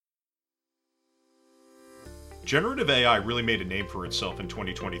Generative AI really made a name for itself in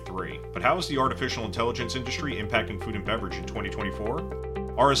 2023, but how is the artificial intelligence industry impacting food and beverage in 2024?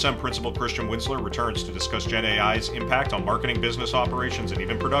 RSM Principal Christian Winsler returns to discuss GenAI's impact on marketing, business operations, and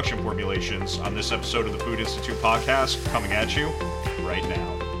even production formulations on this episode of the Food Institute podcast, coming at you right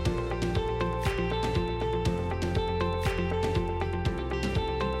now.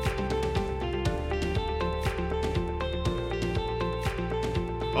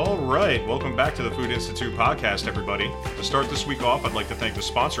 All right, welcome back to the Food Institute podcast, everybody. To start this week off, I'd like to thank the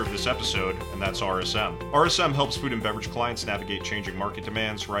sponsor of this episode, and that's RSM. RSM helps food and beverage clients navigate changing market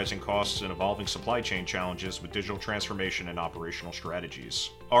demands, rising costs, and evolving supply chain challenges with digital transformation and operational strategies.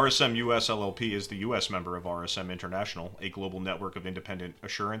 RSM US LLP is the US member of RSM International, a global network of independent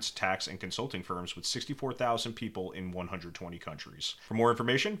assurance, tax, and consulting firms with 64,000 people in 120 countries. For more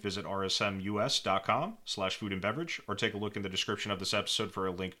information, visit rsmus.com/food and beverage, or take a look in the description of this episode for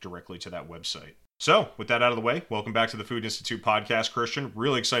a link directly to that website. So, with that out of the way, welcome back to the Food Institute podcast, Christian.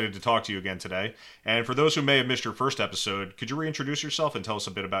 Really excited to talk to you again today. And for those who may have missed your first episode, could you reintroduce yourself and tell us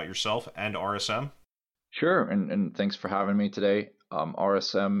a bit about yourself and RSM? Sure, and thanks for having me today.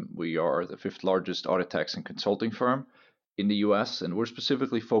 RSM, we are the fifth largest audit tax and consulting firm in the US, and we're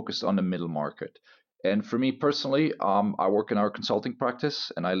specifically focused on the middle market. And for me personally, I work in our consulting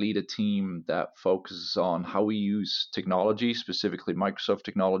practice, and I lead a team that focuses on how we use technology, specifically Microsoft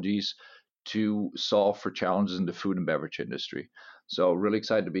technologies, to solve for challenges in the food and beverage industry. So really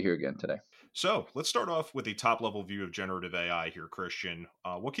excited to be here again today. So let's start off with a top-level view of generative AI here, Christian.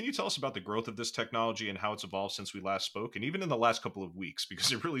 What can you tell us about the growth of this technology and how it's evolved since we last spoke, and even in the last couple of weeks?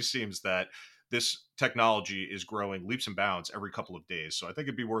 Because it really seems that this technology is growing leaps and bounds every couple of days. So I think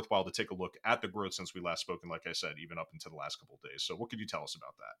it'd be worthwhile to take a look at the growth since we last spoke, and like I said, even up into the last couple of days. So what could you tell us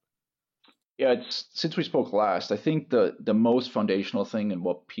about that? Yeah, since we spoke last, I think the most foundational thing and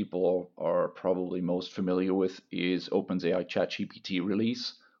what people are probably most familiar with is OpenAI ChatGPT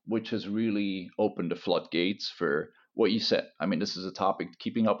release, which has really opened the floodgates for what you said. I mean, this is a topic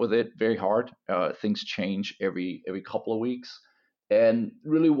keeping up with it very hard. Things change every couple of weeks, and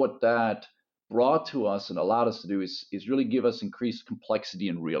really what that brought to us and allowed us to do is really give us increased complexity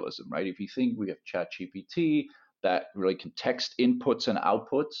and realism, right? If you think we have ChatGPT that really can text inputs and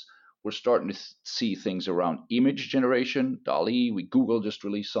outputs, we're starting to see things around image generation. DALL-E, Google just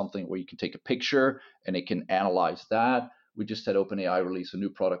released something where you can take a picture and it can analyze that. We just had OpenAI release a new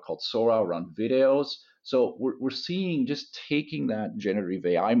product called Sora around videos. So we're seeing just taking that generative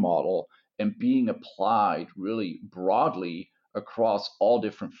AI model and being applied really broadly across all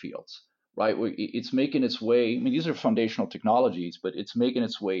different fields, right? It's making its way, I mean, these are foundational technologies, but it's making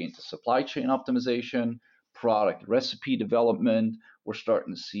its way into supply chain optimization, product recipe development. We're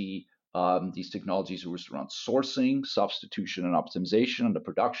starting to see these technologies around sourcing, substitution, and optimization on the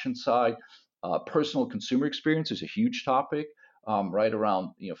production side. Personal consumer experience is a huge topic, right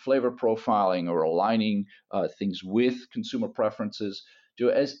around flavor profiling or aligning things with consumer preferences.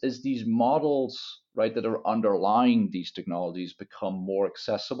 As these models, right, that are underlying these technologies become more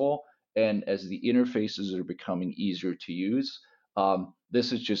accessible, and as the interfaces are becoming easier to use,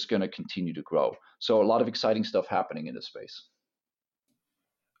 this is just going to continue to grow. So a lot of exciting stuff happening in this space.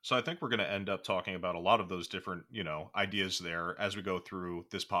 So I think we're going to end up talking about a lot of those different, ideas there as we go through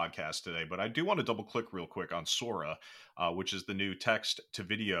this podcast today. But I do want to double click real quick on Sora, which is the new text to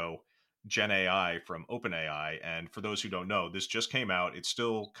video Gen AI from OpenAI. And for those who don't know, this just came out. It's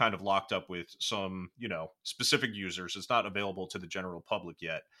still kind of locked up with some, specific users. It's not available to the general public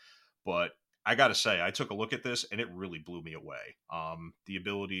yet. But I got to say, I took a look at this and it really blew me away. The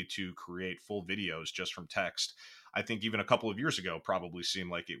ability to create full videos just from text, I think even a couple of years ago probably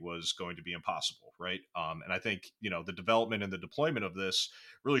seemed like it was going to be impossible, right? And I think, the development and the deployment of this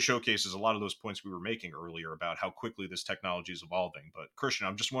really showcases a lot of those points we were making earlier about how quickly this technology is evolving. But Christian,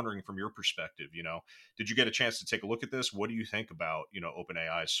 I'm just wondering from your perspective, did you get a chance to take a look at this? What do you think about,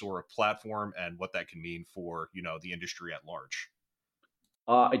 OpenAI's Sora platform and what that can mean for, the industry at large?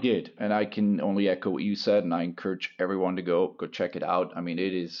 I did, and I can only echo what you said, and I encourage everyone to go check it out. I mean,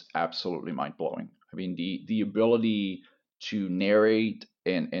 it is absolutely mind blowing. I mean, the ability to narrate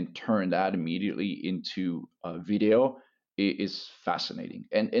and turn that immediately into a video is fascinating.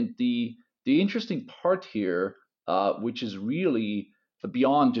 And the interesting part here, which is really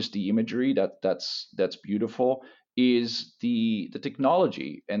beyond just the imagery that's beautiful, is the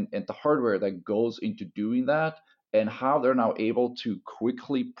technology and the hardware that goes into doing that, and how they're now able to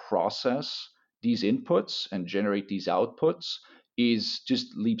quickly process these inputs and generate these outputs is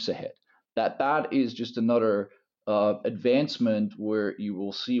just leaps ahead. That is just another advancement where you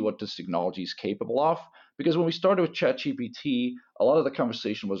will see what this technology is capable of. Because when we started with ChatGPT, a lot of the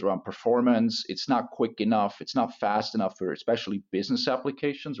conversation was around performance. It's not quick enough. It's not fast enough for especially business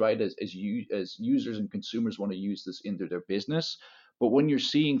applications, right? As users and consumers want to use this into their business. But when you're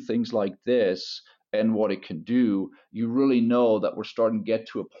seeing things like this and what it can do, you really know that we're starting to get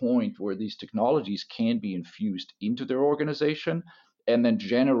to a point where these technologies can be infused into their organization and then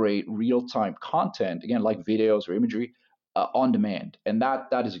generate real-time content, again, like videos or imagery, on demand. And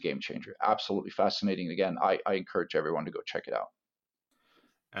that is a game changer. Absolutely fascinating. Again, I encourage everyone to go check it out.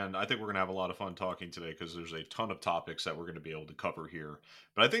 And I think we're going to have a lot of fun talking today because there's a ton of topics that we're going to be able to cover here.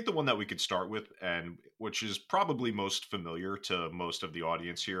 But I think the one that we could start with, and which is probably most familiar to most of the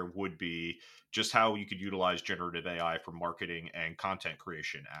audience here, would be just how you could utilize generative AI for marketing and content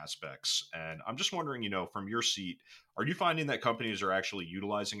creation aspects. And I'm just wondering, from your seat, are you finding that companies are actually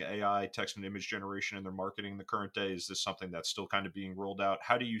utilizing AI, text and image generation in their marketing in the current day? Is this something that's still kind of being rolled out?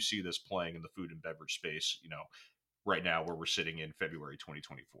 How do you see this playing in the food and beverage space, right now where we're sitting in February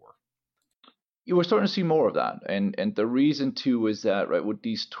 2024? You were starting to see more of that, and the reason too is that, right, what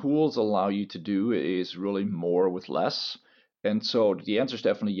these tools allow you to do is really more with less. And so the answer is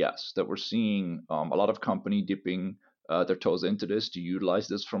definitely yes, that we're seeing a lot of company dipping their toes into this to utilize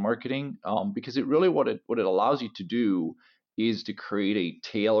this for marketing, because it really what it allows you to do is to create a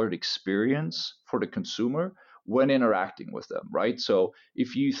tailored experience for the consumer when interacting with them, right? So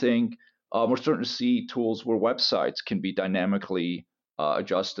if you think, we're starting to see tools where websites can be dynamically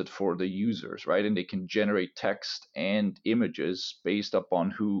adjusted for the users, right? And they can generate text and images based upon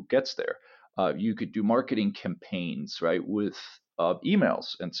who gets there. You could do marketing campaigns, right, with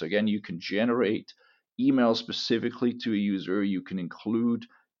emails. And so, again, you can generate emails specifically to a user. You can include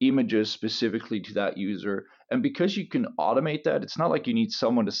images specifically to that user. And because you can automate that, it's not like you need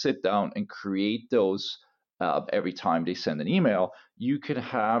someone to sit down and create those every time they send an email. You could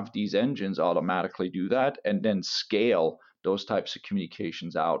have these engines automatically do that and then scale those types of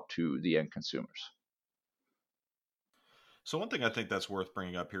communications out to the end consumers. So one thing I think that's worth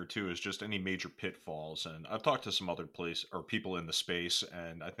bringing up here too is just any major pitfalls. And I've talked to some other place or people in the space,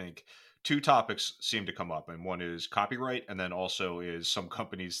 and I think two topics seem to come up. And one is copyright, and then also is some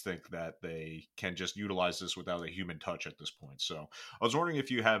companies think that they can just utilize this without a human touch at this point. So I was wondering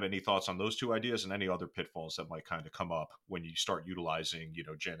if you have any thoughts on those two ideas and any other pitfalls that might kind of come up when you start utilizing,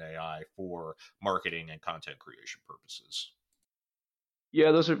 Gen AI for marketing and content creation purposes.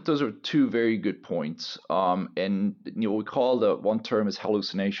 Yeah, those are two very good points. And we call the one term is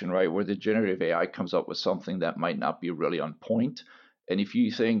hallucination, right? Where the generative AI comes up with something that might not be really on point. And if you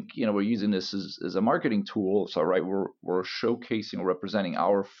think, we're using this as a marketing tool, so right, we're showcasing or representing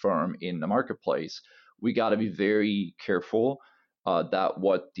our firm in the marketplace, we got to be very careful that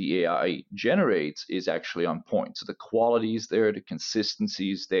what the AI generates is actually on point. So the quality is there, the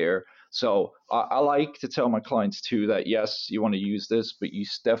consistency is there. So I like to tell my clients too that yes, you want to use this, but you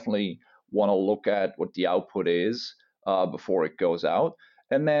definitely want to look at what the output is before it goes out.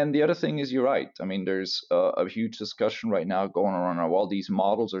 And then the other thing is, you're right. I mean, there's a huge discussion right now going on. While these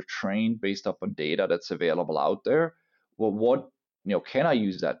models are trained based upon data that's available out there, well, can I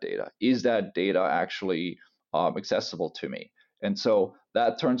use that data? Is that data actually accessible to me? And so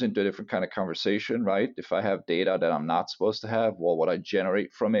that turns into a different kind of conversation, right? If I have data that I'm not supposed to have, well, what I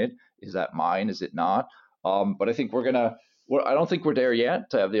generate from it, is that mine? Is it not? But I think I don't think we're there yet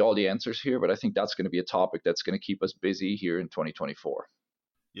to have all the answers here, but I think that's going to be a topic that's going to keep us busy here in 2024.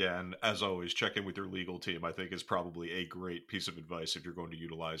 Yeah, and as always, check in with your legal team. I think is probably a great piece of advice if you're going to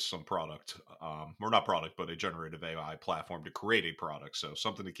utilize some product, or not product, but a generative AI platform to create a product. So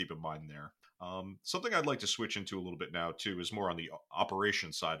something to keep in mind there. Something I'd like to switch into a little bit now too is more on the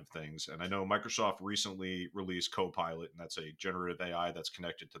operation side of things. And I know Microsoft recently released Copilot, and that's a generative AI that's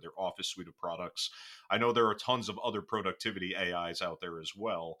connected to their Office suite of products. I know there are tons of other productivity AIs out there as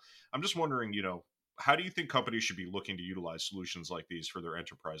well. I'm just wondering, how do you think companies should be looking to utilize solutions like these for their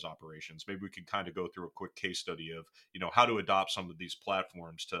enterprise operations? Maybe we can kind of go through a quick case study of, how to adopt some of these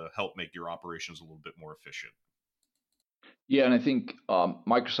platforms to help make your operations a little bit more efficient. Yeah, and I think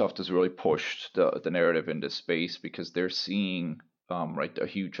Microsoft has really pushed the narrative in this space because they're seeing right, a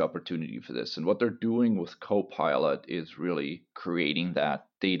huge opportunity for this. And what they're doing with Copilot is really creating that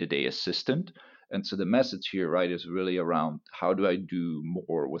day-to-day assistant. And so the message here, right, is really around how do I do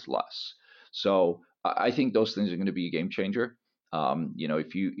more with less? So I think those things are going to be a game changer.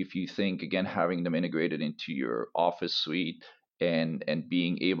 If you think again, having them integrated into your Office suite and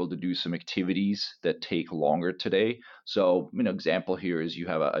being able to do some activities that take longer today. So, example here is you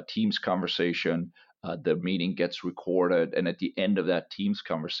have a Teams conversation, the meeting gets recorded, and at the end of that Teams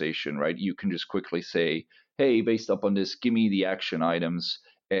conversation, right, you can just quickly say, "Hey, based upon this, give me the action items."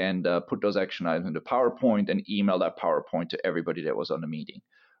 and put those action items into PowerPoint and email that PowerPoint to everybody that was on the meeting,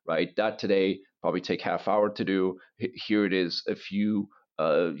 right? That today probably take half hour to do. Here it is, a few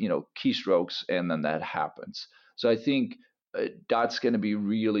keystrokes, and then that happens. So I think that's going to be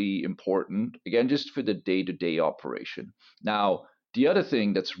really important, again, just for the day-to-day operation. Now, the other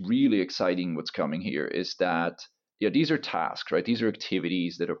thing that's really exciting what's coming here is that these are tasks, right? These are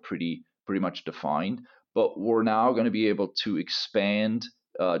activities that are pretty much defined, but we're now going to be able to expand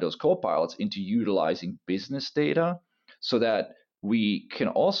those co-pilots into utilizing business data so that we can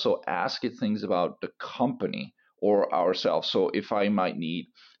also ask it things about the company or ourselves. So if I might need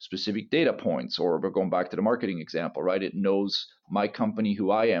specific data points, or we're going back to the marketing example, right? It knows my company,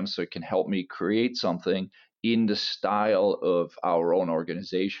 who I am, so it can help me create something in the style of our own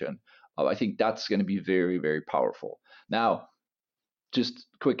organization. I think that's going to be very, very powerful. Now, just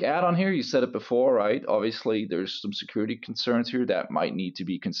quick add on here, you said it before, right? Obviously, there's some security concerns here that might need to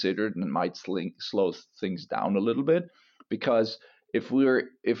be considered and might slow things down a little bit, because if we're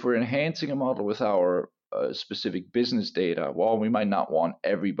enhancing a model with our specific business data, well, we might not want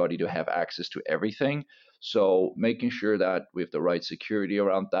everybody to have access to everything. So making sure that we have the right security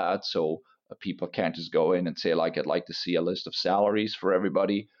around that, so people can't just go in and say, like, I'd like to see a list of salaries for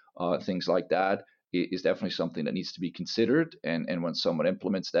everybody, things like that is definitely something that needs to be considered. And when someone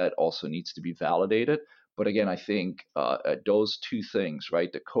implements that, also needs to be validated. But again, I think those two things,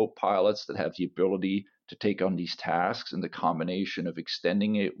 right? The co-pilots that have the ability to take on these tasks, and the combination of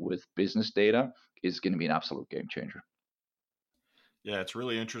extending it with business data is going to be an absolute game changer. Yeah, it's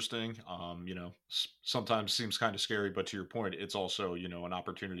really interesting. Sometimes seems kind of scary, but to your point, it's also, an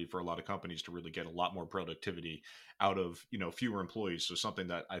opportunity for a lot of companies to really get a lot more productivity out of, fewer employees. So something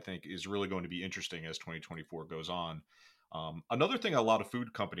that I think is really going to be interesting as 2024 goes on. Another thing a lot of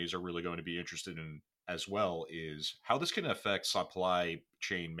food companies are really going to be interested in as well is how this can affect supply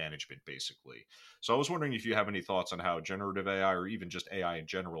chain management, basically. So I was wondering if you have any thoughts on how generative AI, or even just AI in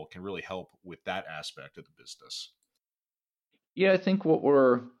general, can really help with that aspect of the business. Yeah, I think what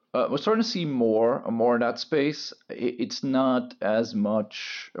we're starting to see more and more in that space. It's not as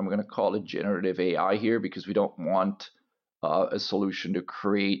much, I'm going to call it generative AI here, because we don't want a solution to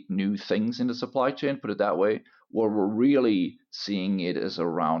create new things in the supply chain, put it that way. Where we're really seeing it is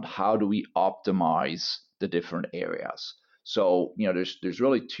around how do we optimize the different areas. So, there's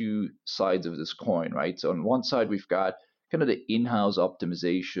really two sides of this coin, right? So on one side, we've got kind of the in-house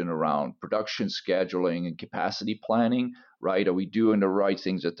optimization around production scheduling and capacity planning, right? Are we doing the right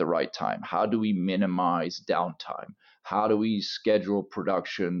things at the right time? How do we minimize downtime? How do we schedule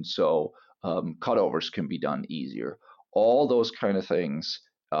production so cutovers can be done easier? All those kind of things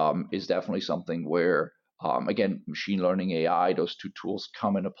is definitely something where, again, machine learning, AI, those two tools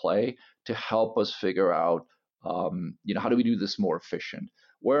come into play to help us figure out, how do we do this more efficient?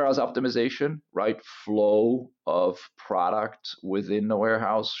 Whereas optimization, right, flow of product within the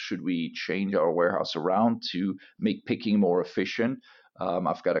warehouse, should we change our warehouse around to make picking more efficient?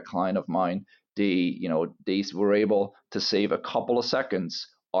 I've got a client of mine, they were able to save a couple of seconds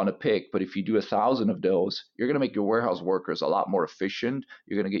on a pick, but if you do 1,000 of those, you're going to make your warehouse workers a lot more efficient.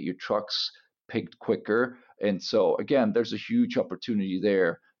 You're going to get your trucks picked quicker. And so again, there's a huge opportunity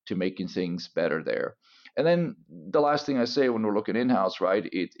there to making things better there. And then the last thing I say when we're looking in-house, right,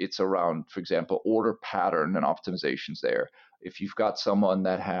 it's around, for example, order pattern and optimizations there. If you've got someone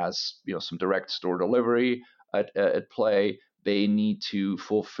that has, some direct store delivery at play, they need to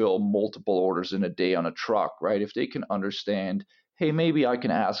fulfill multiple orders in a day on a truck, right? If they can understand, hey, maybe I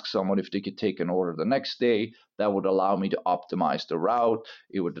can ask someone if they could take an order the next day, that would allow me to optimize the route.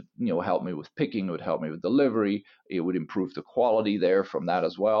 It would, help me with picking, it would help me with delivery, it would improve the quality there from that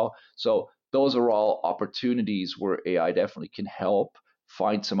as well. So those are all opportunities where AI definitely can help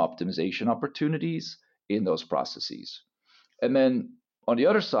find some optimization opportunities in those processes. And then on the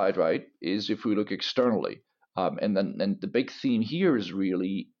other side, right, is if we look externally, and the big theme here is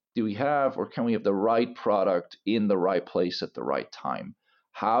really, do we have, or can we have the right product in the right place at the right time?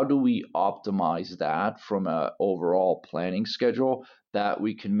 How do we optimize that from an overall planning schedule that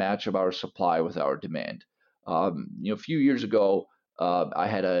we can match up our supply with our demand? A few years ago, I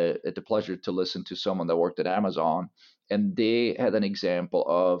had the pleasure to listen to someone that worked at Amazon, and they had an example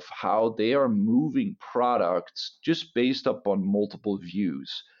of how they are moving products just based upon multiple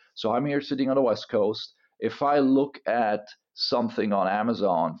views. So I'm here sitting on the West Coast. If I look at something on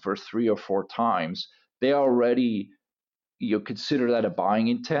Amazon for 3 or 4 times, they already, consider that a buying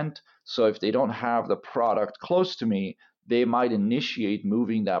intent. So if they don't have the product close to me, they might initiate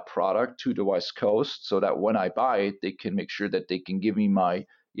moving that product to the West Coast so that when I buy it, they can make sure that they can give me my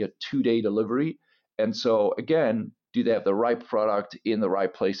 2-day delivery. And so again, do they have the right product in the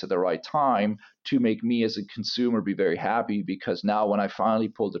right place at the right time to make me as a consumer be very happy? Because now when I finally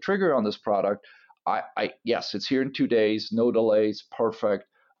pull the trigger on this product, I yes, it's here in 2 days, no delays, perfect.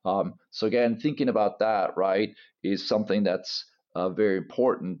 So again, thinking about that, right, is something that's very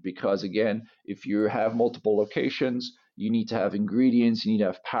important because again, if you have multiple locations, you need to have ingredients, you need to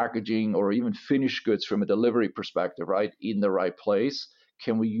have packaging or even finished goods from a delivery perspective, right, in the right place.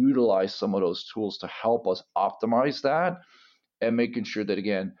 Can we utilize some of those tools to help us optimize that and making sure that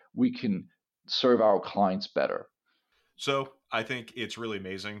again we can serve our clients better? So I think it's really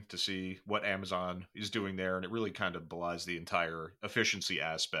amazing to see what Amazon is doing there, and it really kind of belies the entire efficiency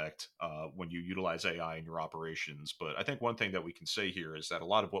aspect when you utilize AI in your operations. But I think one thing that we can say here is that a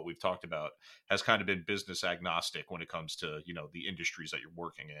lot of what we've talked about has kind of been business agnostic when it comes to the industries that you're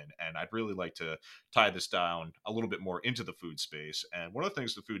working in. And I'd really like to tie this down a little bit more into the food space. And one of the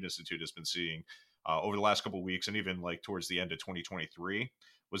things the Food Institute has been seeing over the last couple of weeks, and even like towards the end of 2023,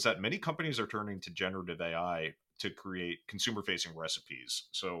 was that many companies are turning to generative AI to create consumer facing recipes.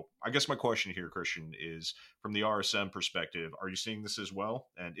 So I guess my question here, Christian, is from the RSM perspective, are you seeing this as well?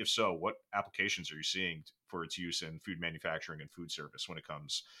 And if so, what applications are you seeing for its use in food manufacturing and food service when it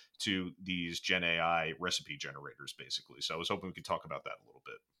comes to these Gen AI recipe generators, basically? So I was hoping we could talk about that a little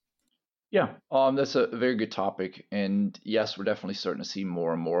bit. Yeah, that's a very good topic, and yes, we're definitely starting to see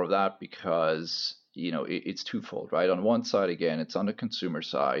more and more of that because it's twofold, right? On one side, again, it's on the consumer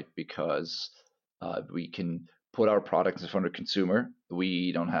side because we can put our products in front of consumer.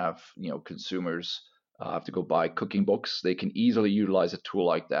 We don't have consumers have to go buy cooking books. They can easily utilize a tool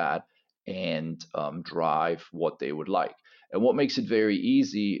like that and drive what they would like. And what makes it very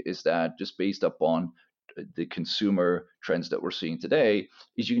easy is that just based upon the consumer trends that we're seeing today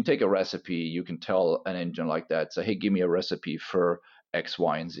is you can take a recipe, you can tell an engine like that, say, hey, give me a recipe for X,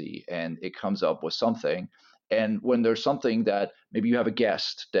 Y, and Z, and it comes up with something. And when there's something that maybe you have a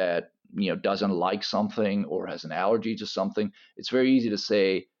guest that doesn't like something or has an allergy to something, it's very easy to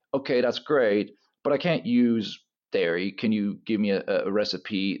say, okay, that's great, but I can't use dairy. Can you give me a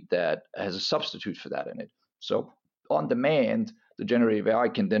recipe that has a substitute for that in it? So on demand, the generative AI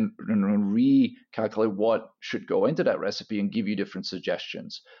can then recalculate what should go into that recipe and give you different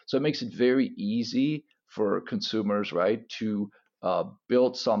suggestions. So it makes it very easy for consumers, right, to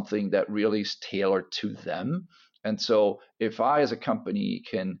build something that really is tailored to them. And so if I, as a company,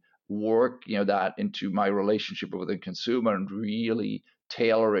 can work, that into my relationship with the consumer and really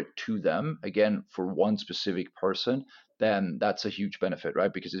tailor it to them, again, for one specific person, then that's a huge benefit,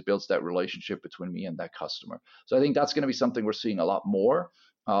 right? Because it builds that relationship between me and that customer. So I think that's going to be something we're seeing a lot more.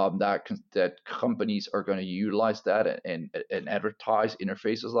 That companies are going to utilize that and advertise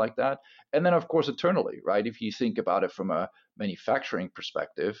interfaces like that. And then, of course, internally, right? If you think about it from a manufacturing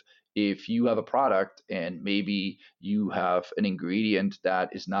perspective, if you have a product and maybe you have an ingredient that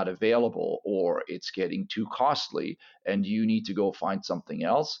is not available or it's getting too costly and you need to go find something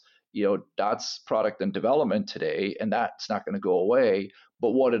else, that's product and development today, and that's not going to go away.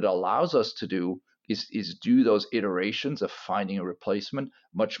 But what it allows us to do is do those iterations of finding a replacement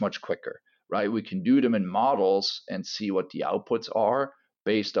much quicker, right? We can do them in models and see what the outputs are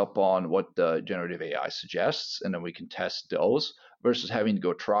based upon what the generative AI suggests, and then we can test those versus having to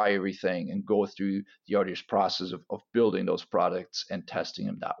go try everything and go through the arduous process of building those products and testing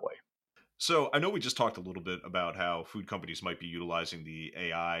them that way. So I know we just talked a little bit about how food companies might be utilizing the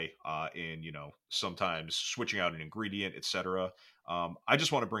AI in, sometimes switching out an ingredient, etc. I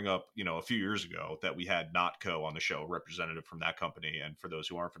just want to bring up, a few years ago that we had Notco on the show, a representative from that company. And for those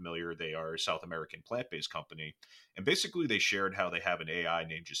who aren't familiar, they are a South American plant-based company. And basically they shared how they have an AI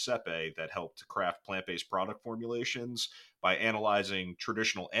named Giuseppe that helped craft plant-based product formulations by analyzing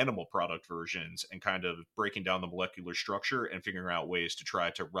traditional animal product versions and kind of breaking down the molecular structure and figuring out ways to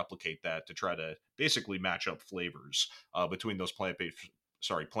try to replicate that to try to basically match up flavors between those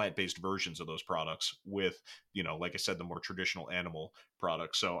plant-based versions of those products with, like I said, the more traditional animal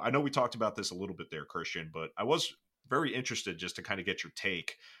products. So I know we talked about this a little bit there, Christian, but I was very interested just to kind of get your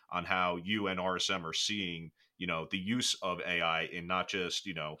take on how you and RSM are seeing the use of AI in not just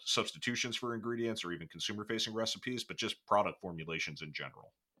substitutions for ingredients or even consumer facing recipes, but just product formulations in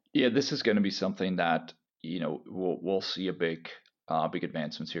general. Yeah, this is going to be something that we'll see a big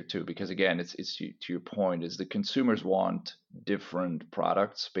advancements here too. Because again, it's to your point is the consumers want different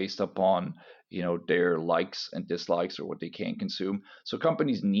products based upon their likes and dislikes or what they can consume. So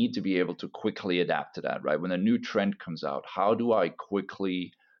companies need to be able to quickly adapt to that, right? When a new trend comes out, how do I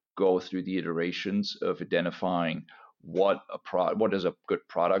quickly go through the iterations of identifying what is a good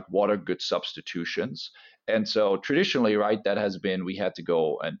product, what are good substitutions, and so traditionally, right, that has been we had to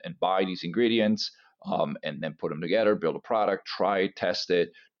go and buy these ingredients. and then put them together, build a product, try it, test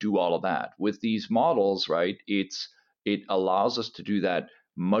it, do all of that. With these models, right, it allows us to do that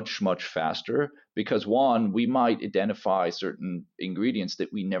much faster because one, we might identify certain ingredients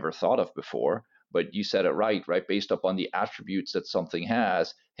that we never thought of before. But you said it right? Based upon the attributes that something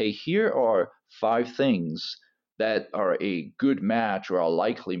has. Hey, here are 5 things that are a good match or a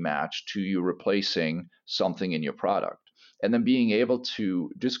likely match to you replacing something in your product. And then being able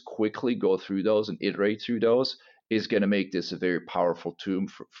to just quickly go through those and iterate through those is going to make this a very powerful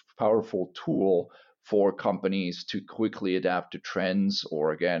tool for companies to quickly adapt to trends,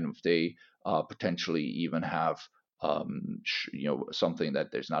 or again, if they potentially even have something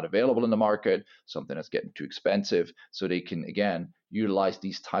that there's not available in the market, something that's getting too expensive, so they can again utilize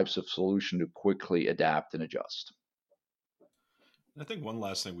these types of solution to quickly adapt and adjust. I think one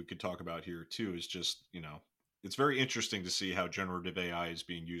last thing we could talk about here too is just, it's very interesting to see how generative AI is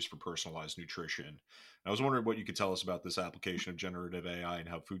being used for personalized nutrition. I was wondering what you could tell us about this application of generative AI and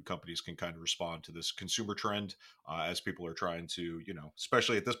how food companies can kind of respond to this consumer trend as people are trying to,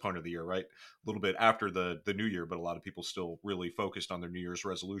 especially at this point of the year, right? A little bit after the new year, but a lot of people still really focused on their New Year's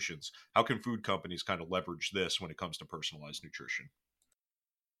resolutions. How can food companies kind of leverage this when it comes to personalized nutrition?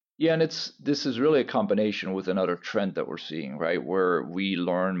 Yeah, and this is really a combination with another trend that we're seeing, right? Where we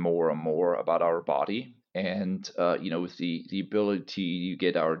learn more and more about our body, and with the ability to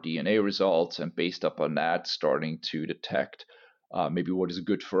get our DNA results, and based upon that, starting to detect maybe what is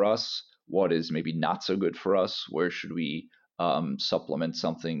good for us, what is maybe not so good for us, where should we supplement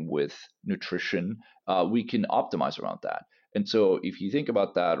something with nutrition, we can optimize around that. And so, if you think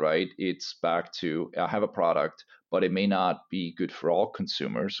about that, right, it's back to I have a product, but it may not be good for all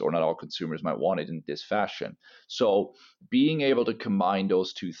consumers, or not all consumers might want it in this fashion. So being able to combine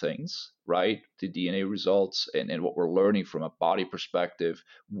those 2 things, right, the DNA results and what we're learning from a body perspective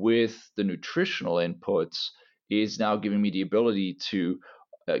with the nutritional inputs, is now giving me the ability to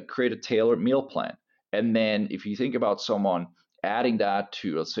create a tailored meal plan. And then if you think about someone adding that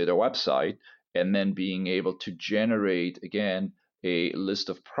to, let's say, their website, and then being able to generate, again, a list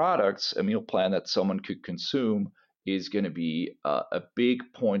of products, a meal plan that someone could consume, is going to be a big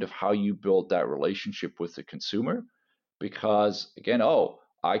point of how you build that relationship with the consumer. Because again, oh,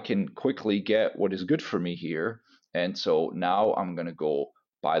 I can quickly get what is good for me here, and so now I'm going to go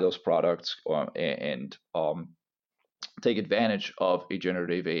buy those products, and take advantage of a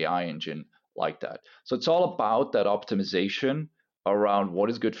generative AI engine like that. So it's all about that optimization around what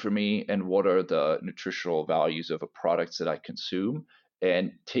is good for me and what are the nutritional values of a products that I consume,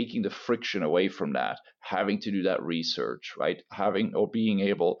 and taking the friction away from that, having to do that research, right? Having or being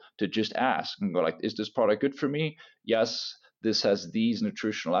able to just ask and go like, is this product good for me? Yes, this has these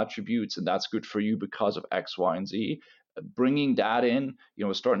nutritional attributes and that's good for you because of X, Y, and Z. Bringing that in,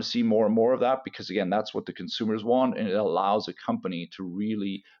 we're starting to see more and more of that, because again, that's what the consumers want, and it allows a company to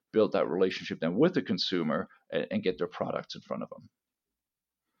really build that relationship then with the consumer, and get their products in front of them.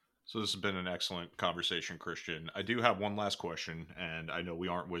 So this has been an excellent conversation, Christian. I do have one last question, and I know we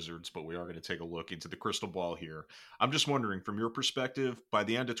aren't wizards, but we are going to take a look into the crystal ball here. I'm just wondering, from your perspective, by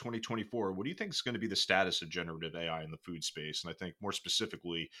the end of 2024, what do you think is going to be the status of generative AI in the food space? And I think more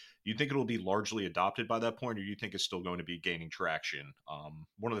specifically, do you think it'll be largely adopted by that point, or do you think it's still going to be gaining traction?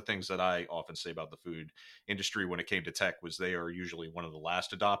 One of the things that I often say about the food industry when it came to tech was they are usually one of the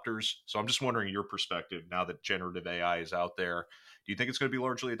last adopters. So I'm just wondering your perspective now that generative AI is out there. Do you think it's going to be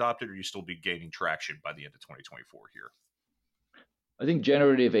largely adopted, or you still be gaining traction by the end of 2024 here? I think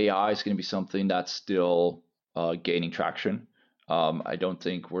generative AI is going to be something that's still gaining traction. I don't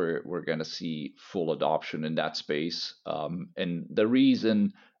think we're going to see full adoption in that space. And the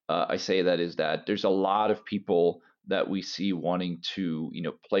reason I say that is that there's a lot of people that we see wanting to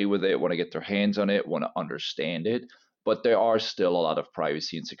play with it, want to get their hands on it, want to understand it. But there are still a lot of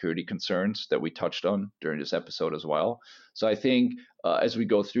privacy and security concerns that we touched on during this episode as well. So I think as we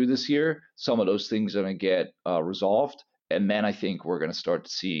go through this year, some of those things are going to get resolved, and then I think we're going to start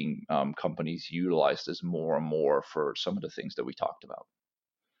seeing companies utilize this more and more for some of the things that we talked about.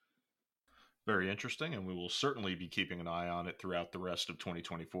 Very interesting, and we will certainly be keeping an eye on it throughout the rest of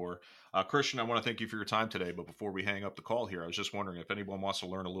 2024. Christian, I want to thank you for your time today, but before we hang up the call here, I was just wondering if anyone wants to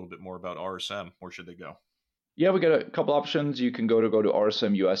learn a little bit more about RSM, where should they go? Yeah, we got a couple options. You can go to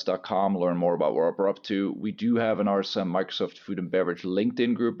rsmus.com, learn more about what we're up to. We do have an RSM Microsoft Food and Beverage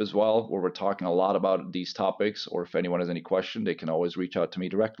LinkedIn group as well, where we're talking a lot about these topics. Or if anyone has any question, they can always reach out to me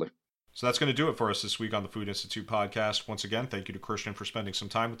directly. So that's going to do it for us this week on the Food Institute podcast. Once again, thank you to Christian for spending some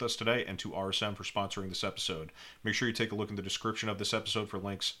time with us today, and to RSM for sponsoring this episode. Make sure you take a look in the description of this episode for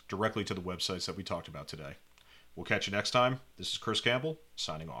links directly to the websites that we talked about today. We'll catch you next time. This is Chris Campbell,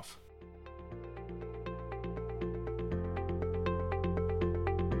 signing off.